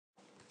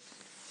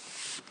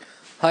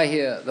Hi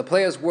here. The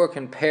players work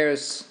in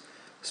pairs,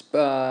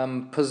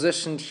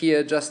 positioned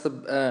here just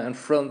in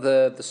front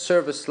of the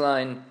service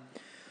line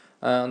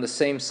on the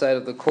same side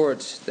of the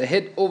court. They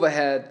hit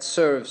overhead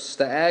serves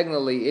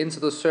diagonally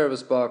into the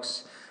service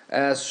box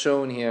as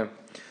shown here.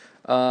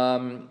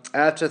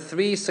 After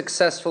 3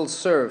 successful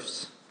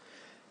serves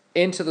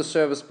into the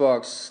service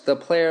box, the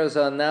players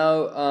are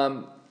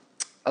now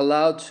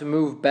allowed to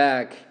move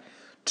back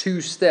 2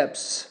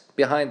 steps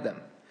behind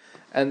them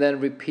and then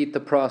repeat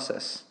the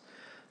process.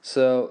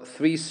 So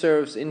 3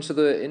 serves into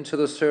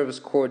the service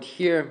court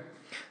here,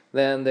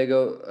 then they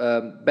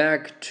go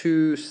back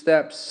 2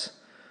 steps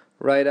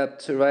right up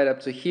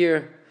to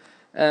here,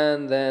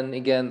 and then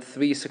again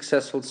 3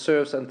 successful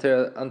serves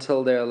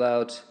until they're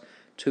allowed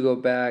to go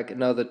back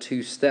another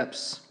 2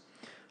 steps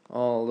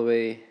all the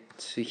way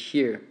to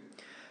here.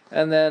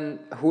 And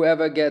then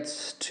whoever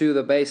gets to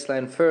the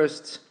baseline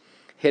first,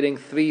 hitting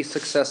 3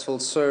 successful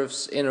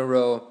serves in a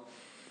row,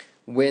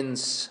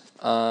 wins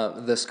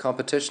this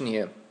competition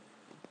here.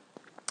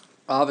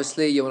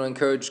 Obviously, you want to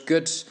encourage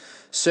good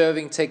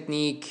serving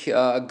technique,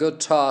 a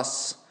good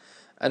toss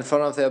in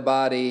front of their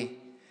body,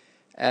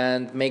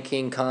 and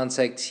making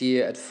contact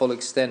here at full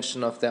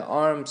extension of their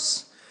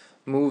arms,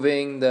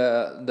 moving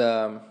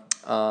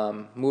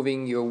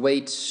moving your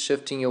weight,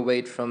 shifting your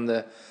weight from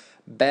the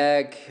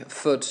back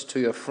foot to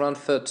your front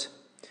foot,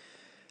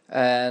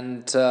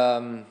 and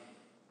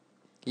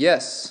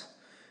yes,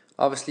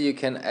 obviously you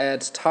can add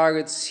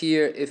targets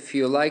here if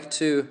you like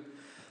to.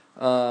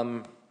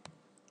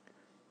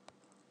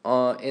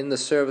 In the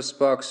service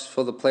box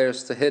for the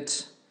players to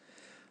hit.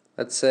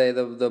 Let's say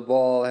the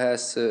ball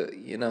has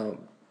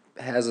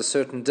has a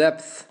certain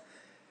depth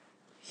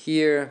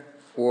here,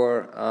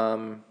 or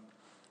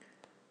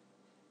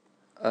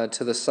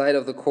to the side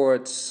of the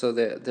court, so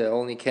they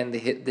only can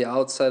hit the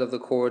outside of the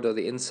court or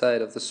the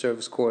inside of the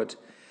service court.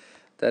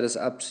 That is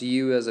up to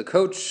you as a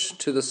coach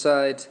to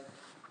decide.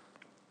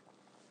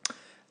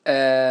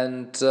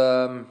 And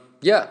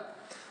yeah,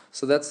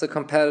 so that's the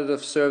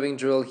competitive serving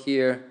drill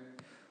here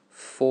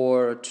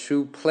for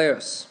 2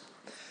 players.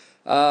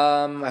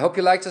 I hope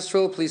you liked this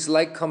drill. Please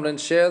like, comment and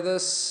share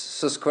this.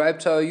 Subscribe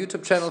to our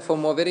YouTube channel for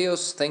more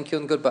videos. Thank you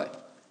and goodbye.